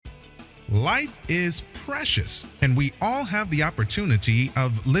Life is precious, and we all have the opportunity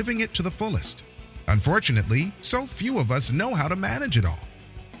of living it to the fullest. Unfortunately, so few of us know how to manage it all.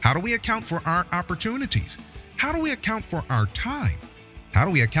 How do we account for our opportunities? How do we account for our time? How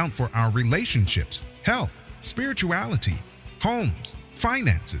do we account for our relationships, health, spirituality, homes,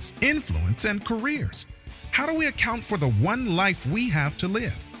 finances, influence, and careers? How do we account for the one life we have to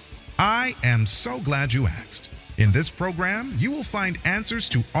live? I am so glad you asked. In this program, you will find answers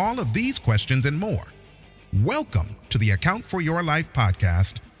to all of these questions and more. Welcome to the Account for Your Life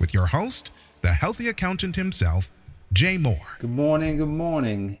podcast with your host, the healthy accountant himself, Jay Moore. Good morning. Good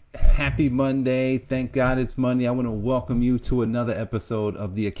morning. Happy Monday. Thank God it's Monday. I want to welcome you to another episode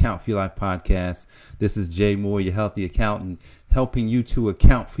of the Account for Your Life podcast. This is Jay Moore, your healthy accountant, helping you to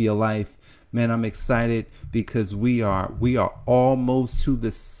account for your life. Man, I'm excited because we are almost to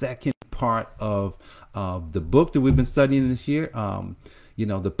the second part of the book that we've been studying this year.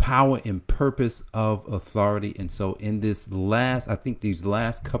 The power and purpose of authority. And so in these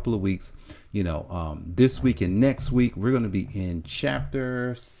last couple of weeks, this week and next week, we're going to be in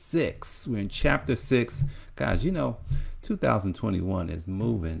chapter 6. We're in chapter 6. Guys, 2021 is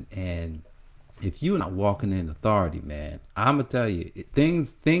moving, and if you're not walking in authority, man, I'm going to tell you,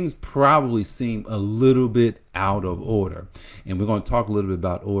 things probably seem a little bit out of order. And we're going to talk a little bit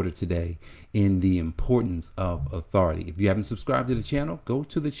about order today in the importance of authority. If you haven't subscribed to the channel, go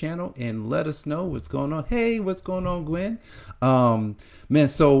to the channel and let us know what's going on. Hey, what's going on, Gwen? Man,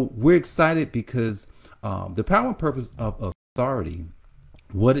 so we're excited because the power and purpose of authority,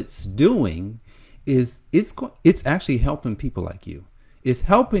 what it's doing is it's actually helping people like you. It's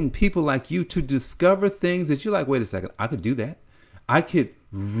helping people like you to discover things that you're like, wait a second, I could do that. I could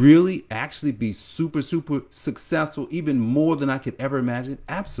really actually be super, super successful, even more than I could ever imagine.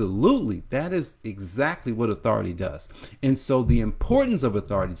 Absolutely. That is exactly what authority does. And so the importance of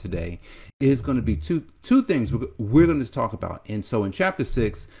authority today is going to be two things we're going to talk about. And so in chapter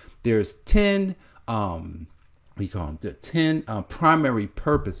 6, there's 10 the 10 primary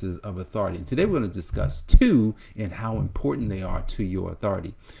purposes of authority. And today we're going to discuss 2 and how important they are to your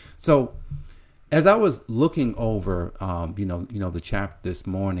authority. So as I was looking over, the chapter this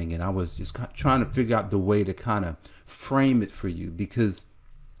morning, and I was just trying to figure out the way to kind of frame it for you, because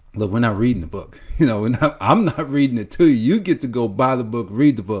look, we're not reading the book, I'm not reading it to you. You get to go buy the book,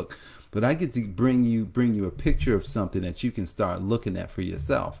 read the book, but I get to bring you a picture of something that you can start looking at for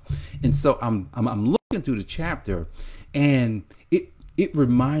yourself. And so I'm looking through the chapter, and it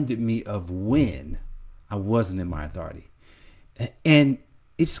reminded me of when I wasn't in my authority. And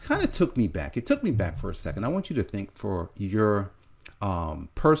it just kind of took me back. It took me back for a second. I want you to think for your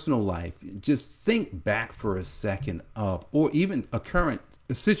personal life. Just think back for a second or even a current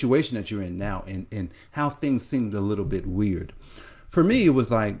situation that you're in now, and how things seemed a little bit weird. For me, it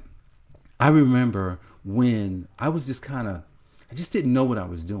was like, I remember when I was I just didn't know what I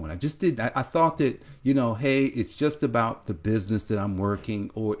was doing. I thought that, hey, it's just about the business that I'm working,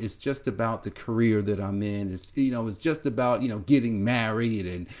 or it's just about the career that I'm in. It's just about, getting married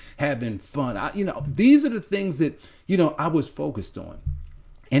and having fun. These are the things that, I was focused on.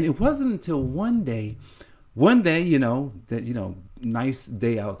 And it wasn't until one day, nice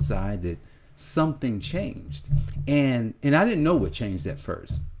day outside, that something changed. And I didn't know what changed at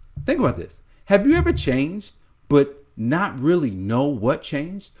first. Think about this. Have you ever changed, but not really know what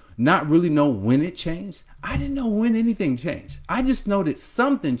changed? Not really know when it changed? I didn't know when anything changed. I just know that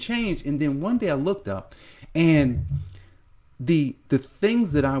something changed. And then one day I looked up, and the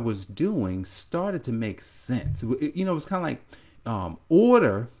things that I was doing started to make sense. It was kind of like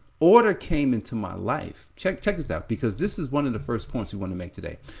order came into my life. Check this out, because this is one of the first points we want to make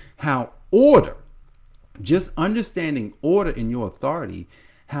today. How order, just understanding order in your authority,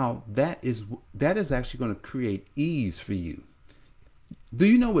 how that is actually going to create ease for you. Do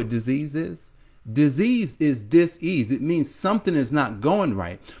you know what disease is? Disease is dis-ease. It means something is not going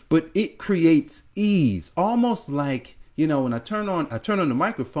right, but it creates ease. Almost like, when I turn on the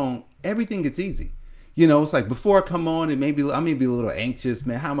microphone, everything gets easy. It's like before I come on, and I may be a little anxious,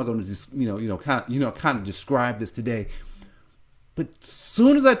 man. How am I going to just, kind of describe this today? But as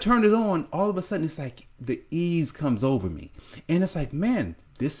soon as I turn it on, all of a sudden it's like the ease comes over me. And it's like, man,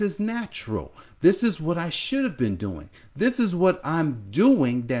 this is natural. This is what I should have been doing. This is what I'm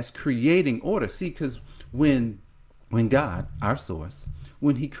doing that's creating order. See, because when God, our source,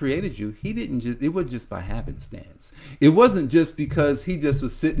 when he created you, it wasn't just by happenstance. It wasn't just because he just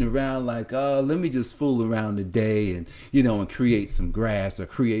was sitting around like, let me just fool around today and, and create some grass or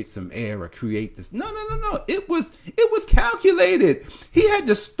create some air or create this. No. It was calculated. He had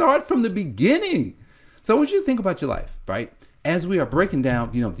to start from the beginning. So when you think about your life, right? as we are breaking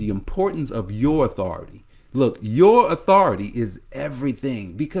down, the importance of your authority. Look, your authority is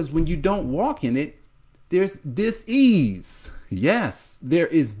everything, because when you don't walk in it, there's dis-ease. Yes, there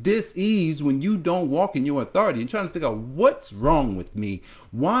is dis-ease when you don't walk in your authority and trying to figure out what's wrong with me.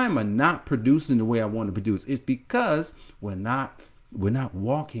 Why am I not producing the way I want to produce? It's because we're not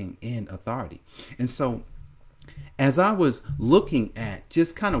walking in authority. And so as I was looking at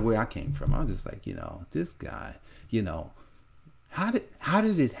just kind of where I came from, I was just like, this guy, how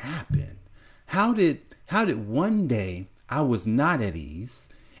did it happen? How did one day I was not at ease,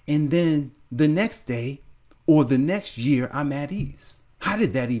 and then the next day or the next year I'm at ease? How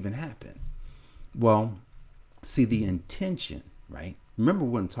did that even happen? Well, see, the intention, right? Remember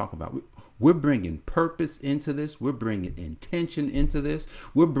what I'm talking about. We're bringing purpose into this. We're bringing intention into this.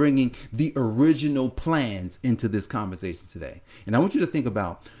 We're bringing the original plans into this conversation today. And I want you to think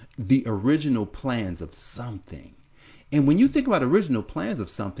about the original plans of something. And when you think about original plans of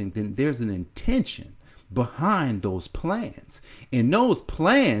something, then there's an intention behind those plans. And those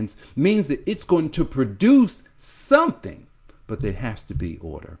plans means that it's going to produce something, but there has to be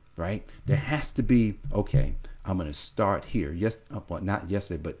order, right? There has to be, okay, I'm going to start here. Yes, well, not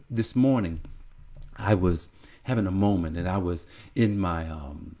yesterday, but this morning I was having a moment, and I was in my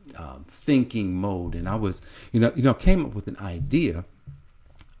thinking mode, and I was, came up with an idea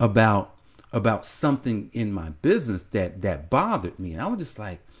about something in my business that bothered me. And I was just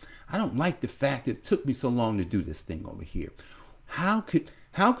like, I don't like the fact that it took me so long to do this thing over here. How could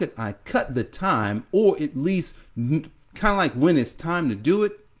I cut the time, or at least kind of like when it's time to do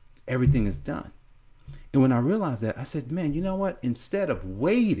it, everything is done. And when I realized that, I said, man, you know what? Instead of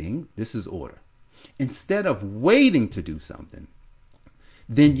waiting, this is order. Instead of waiting to do something,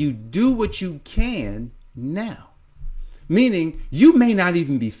 then you do what you can now. Meaning you may not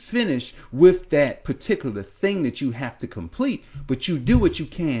even be finished with that particular thing that you have to complete, but you do what you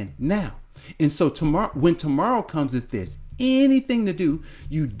can now. And so when tomorrow comes, if there's anything to do,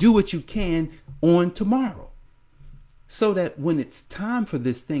 you do what you can on tomorrow. So that when it's time for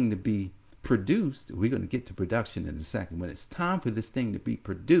this thing to be produced, we're going to get to production in a second. When it's time for this thing to be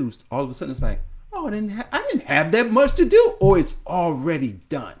produced, all of a sudden it's like, oh, I didn't have that much to do, or it's already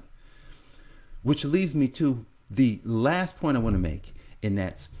done. Which leads me to the last point I want to make, and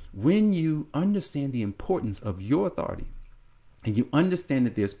that's when you understand the importance of your authority, and you understand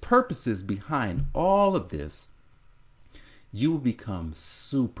that there's purposes behind all of this, you will become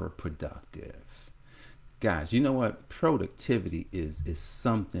super productive. Guys, you know what? Productivity is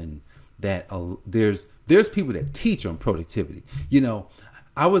something that there's people that teach on productivity.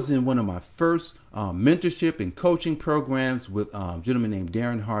 I was in one of my first mentorship and coaching programs with a gentleman named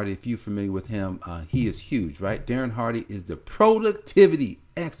Darren Hardy. If you're familiar with him, he is huge, right? Darren Hardy is the productivity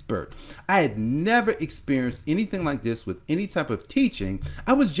expert. I had never experienced anything like this with any type of teaching.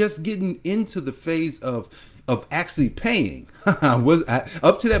 I was just getting into the phase of actually paying.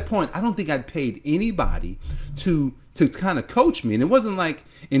 Up to that point, I don't think I'd paid anybody to kind of coach me. And it wasn't like,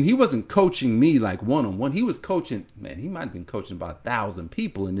 and he wasn't coaching me like one-on-one. He was coaching, man, he might have been coaching about 1,000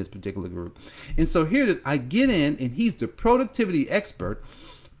 people in this particular group. And so here it is, I get in, and he's the productivity expert.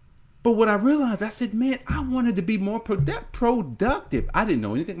 But what I realized, I said, man, I wanted to be more productive. I didn't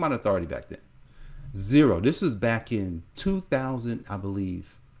know anything about authority back then. Zero. This was back in 2000, I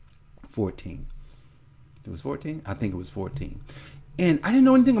believe, 14. It was 14? I think it was 14. And I didn't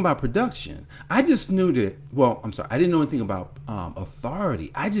know anything about production. I just knew that, I didn't know anything about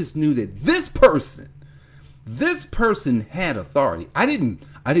authority. I just knew that this person had authority. I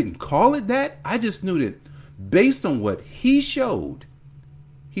didn't call it that. I just knew that based on what he showed,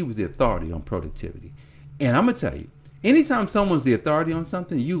 he was the authority on productivity. And I'm going to tell you, anytime someone's the authority on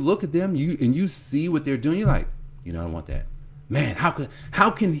something, you look at them and you see what they're doing, you're like, I don't want that. Man,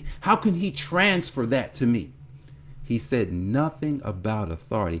 how can he transfer that to me? He said nothing about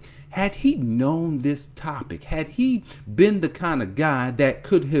authority. Had he known this topic, had he been the kind of guy that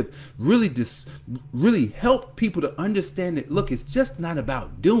could have really helped people to understand that, look, it's just not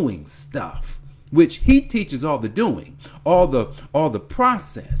about doing stuff, which he teaches all the doing, all the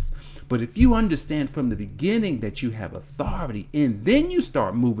process. But if you understand from the beginning that you have authority, and then you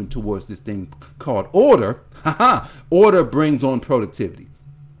start moving towards this thing called order, order brings on productivity.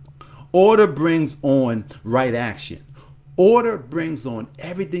 Order brings on right action. Order brings on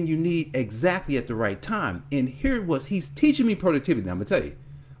everything you need exactly at the right time. And here it was, he's teaching me productivity. Now I'm going to tell you,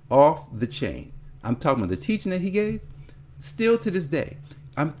 off the chain. I'm talking about the teaching that he gave, still to this day.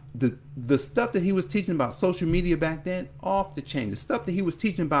 The stuff that he was teaching about social media back then, off the chain. The stuff that he was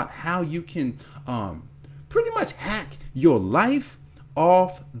teaching about how you can pretty much hack your life,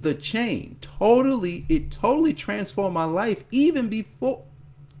 off the chain. It totally transformed my life even before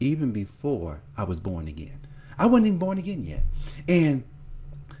I was born again. I wasn't even born again yet. And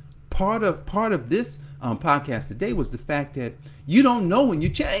part of this podcast today was the fact that you don't know when you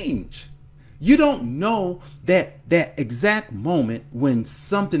change. You don't know that exact moment when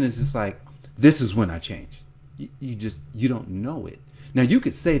something is just like, this is when I changed. You don't know it. Now you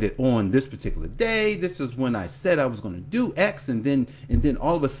could say that on this particular day, this is when I said I was going to do X, and then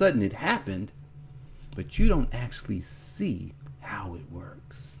all of a sudden it happened, but you don't actually see how it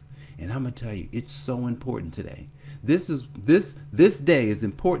works. And I'm gonna tell you, it's so important today. This day is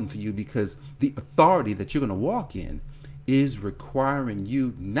important for you because the authority that you're going to walk in is requiring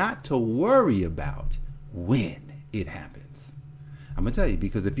you not to worry about when it happens. I'm gonna tell you,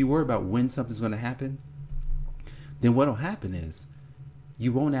 because if you worry about when something's going to happen, then what'll happen is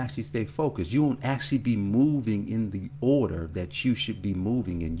you won't actually stay focused. You won't actually be moving in the order that you should be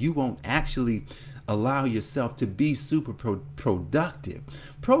moving in. You won't actually allow yourself to be super productive.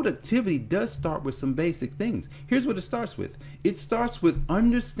 Productivity does start with some basic things. Here's what it starts with. It starts with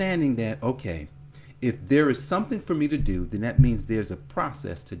understanding that, okay, if there is something for me to do, then that means there's a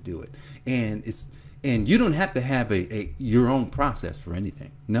process to do it. And you don't have to have your own process for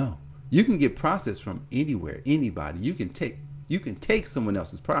anything. No. You can get process from anywhere, anybody. You can take someone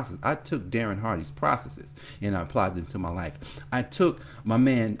else's process. I took Darren Hardy's processes and I applied them to my life. I took my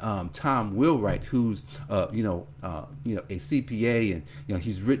man Tom Wheelwright, who's a CPA, and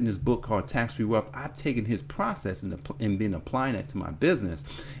he's written this book called Tax Free Wealth. I've taken his process and been applying it to my business.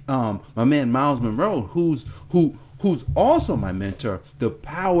 My man Miles Monroe, who's also my mentor, The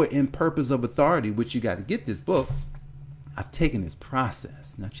Power and Purpose of Authority, which you got to get this book. I've taken this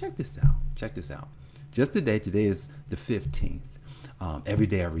process. Now check this out. Just today is the 15th. Every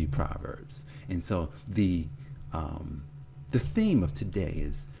day I read Proverbs. And so the theme of today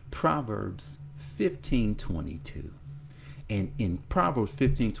is Proverbs 15:22. And in Proverbs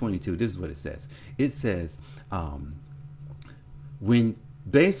 15:22, this is what it says. It says, when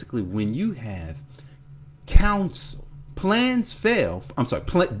you have counsel, plans fail.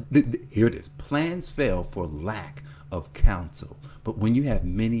 Here it is. Plans fail for lack of counsel. But when you have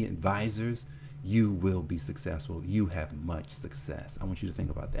many advisors, you will be successful. You have much success. I want you to think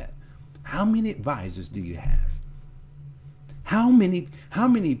about that. How many advisors do you have? How many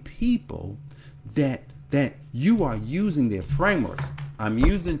people that you are using their frameworks? I'm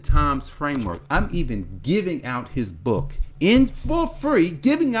using Tom's framework. I'm even giving out his book for free.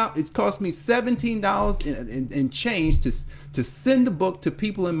 It's cost me $17 and change to send the book to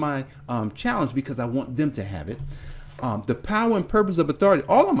people in my challenge because I want them to have it. The Power and Purpose of Authority,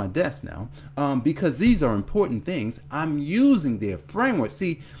 all on my desk now, because these are important things. I'm using their framework.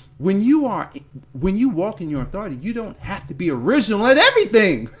 See, when you walk in your authority, you don't have to be original at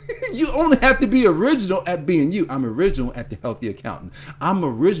everything. You only have to be original at being you. I'm original at the Healthy Accountant. I'm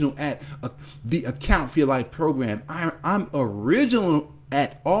original at the Account for Your Life program. I'm original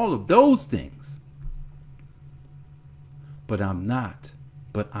at all of those things. But I'm not.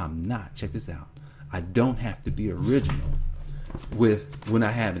 Check this out. I don't have to be original when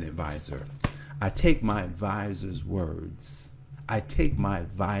I have an advisor. I take my advisor's words. I take my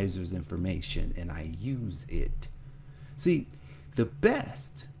advisor's information and I use it. See, the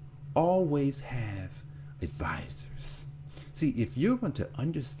best always have advisors. See, if you're going to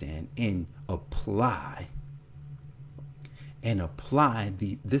understand and apply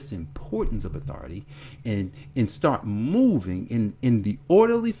this importance of authority and start moving in the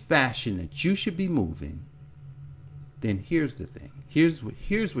orderly fashion that you should be moving, then here's the thing. Here's what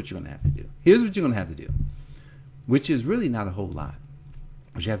you're going to have to do. Here's what you're going to have to do, which is really not a whole lot.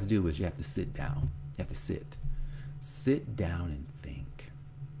 What you have to do is you have to sit down. You have to sit down and think.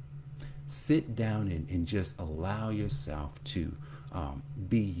 Sit down and just allow yourself to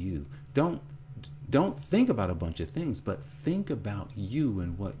be you. Don't think about a bunch of things, but think about you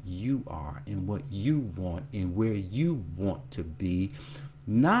and what you are and what you want and where you want to be.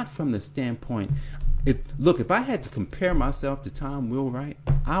 Not from the standpoint, if I had to compare myself to Tom Wheelwright,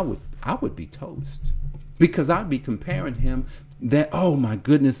 I would be toast. Because I'd be comparing him that, oh my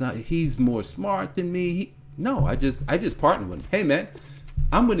goodness, he's more smart than me. No, I just partner with him. Hey man,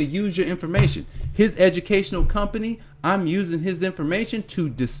 I'm going to use your information. His educational company, I'm using his information to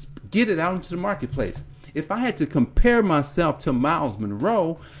get it out into the marketplace. If I had to compare myself to Miles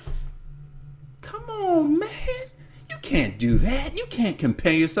Monroe, come on, man. You can't do that. You can't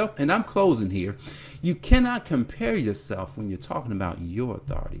compare yourself. And I'm closing here. You cannot compare yourself when you're talking about your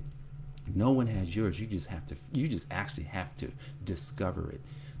authority. No one has yours. You just actually have to discover it.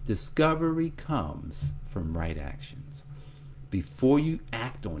 Discovery comes from right actions. before you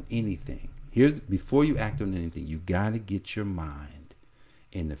act on anything, you got to get your mind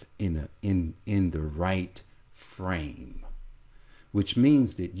in the right frame, which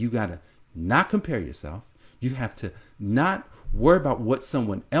means that you got to not compare yourself. You have to not worry about what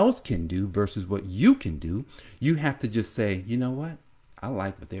someone else can do versus what you can do. You have to just say, you know what? I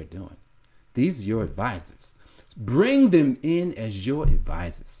like what they're doing. These are your advisors. Bring them in as your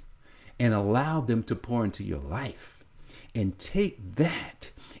advisors and allow them to pour into your life, and take that,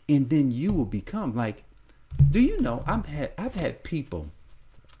 and then you will become like, do you know, I've had people.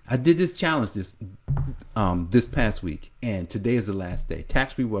 I did this challenge this past week, and today is the last day.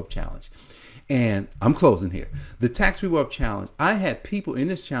 Tax-free wealth challenge. And I'm closing here. The tax-free wealth challenge, I had people in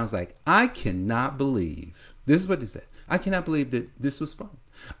this challenge like, I cannot believe, this is what they said, I cannot believe that this was fun.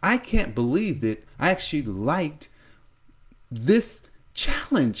 I can't believe that I actually liked this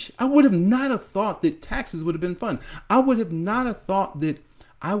challenge. I would have not have thought that taxes would have been fun. I would have not have thought that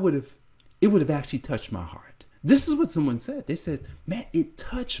it would have actually touched my heart. This is what someone said. They said, man, it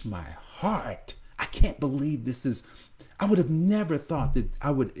touched my heart. I can't believe this is, I would have never thought that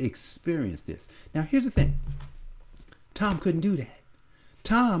I would experience this. Now, here's the thing. Tom couldn't do that.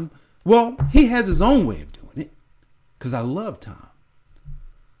 Tom, well, he has his own way of doing it, because I love Tom.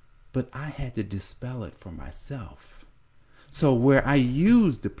 But I had to dispel it for myself. So where I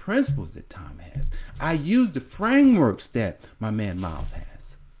use the principles that Tom has, I use the frameworks that my man Miles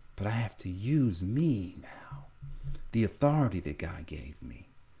has, but I have to use me now, the authority that God gave me,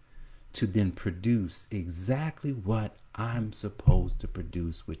 to then produce exactly what I'm supposed to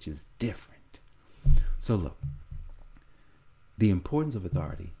produce, which is different. So look, the importance of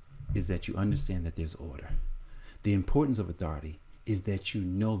authority is that you understand that there's order. The importance of authority is that you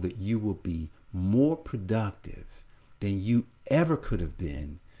know that you will be more productive than you ever could have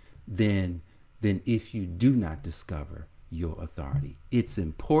been than if you do not discover your authority. It's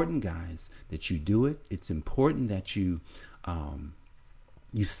important, guys, that you do it. It's important that you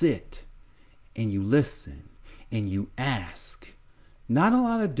sit and you listen and you ask. Not a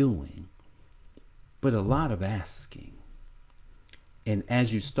lot of doing, but a lot of asking. And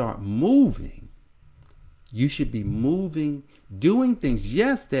as you start moving, you should be moving, doing things,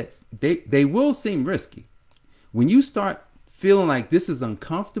 yes, that they will seem risky. When you start feeling like this is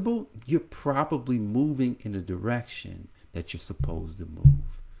uncomfortable, you're probably moving in a direction that you're supposed to move.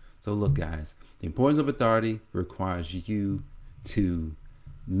 So look, guys, the importance of authority requires you to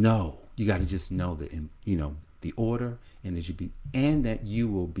know. You got to just know that, the order, and that you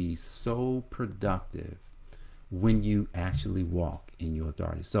will be so productive when you actually walk in your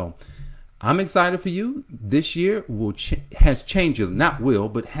authority. So I'm excited for you. This year has changed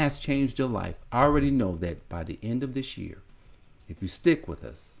has changed your life. I already know that by the end of this year, if you stick with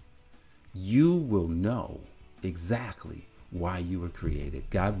us, you will know exactly why you were created.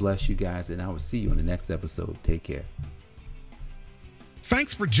 God bless you guys, and I will see you in the next episode. Take care.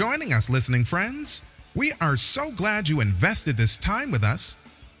 Thanks for joining us, listening friends. We are so glad you invested this time with us.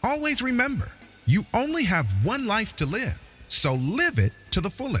 Always remember, you only have one life to live, so live it to the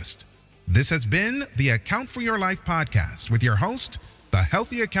fullest. This has been the Account for Your Life podcast with your host, the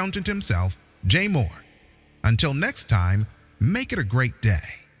healthy accountant himself, Jay Moore. Until next time, make it a great day.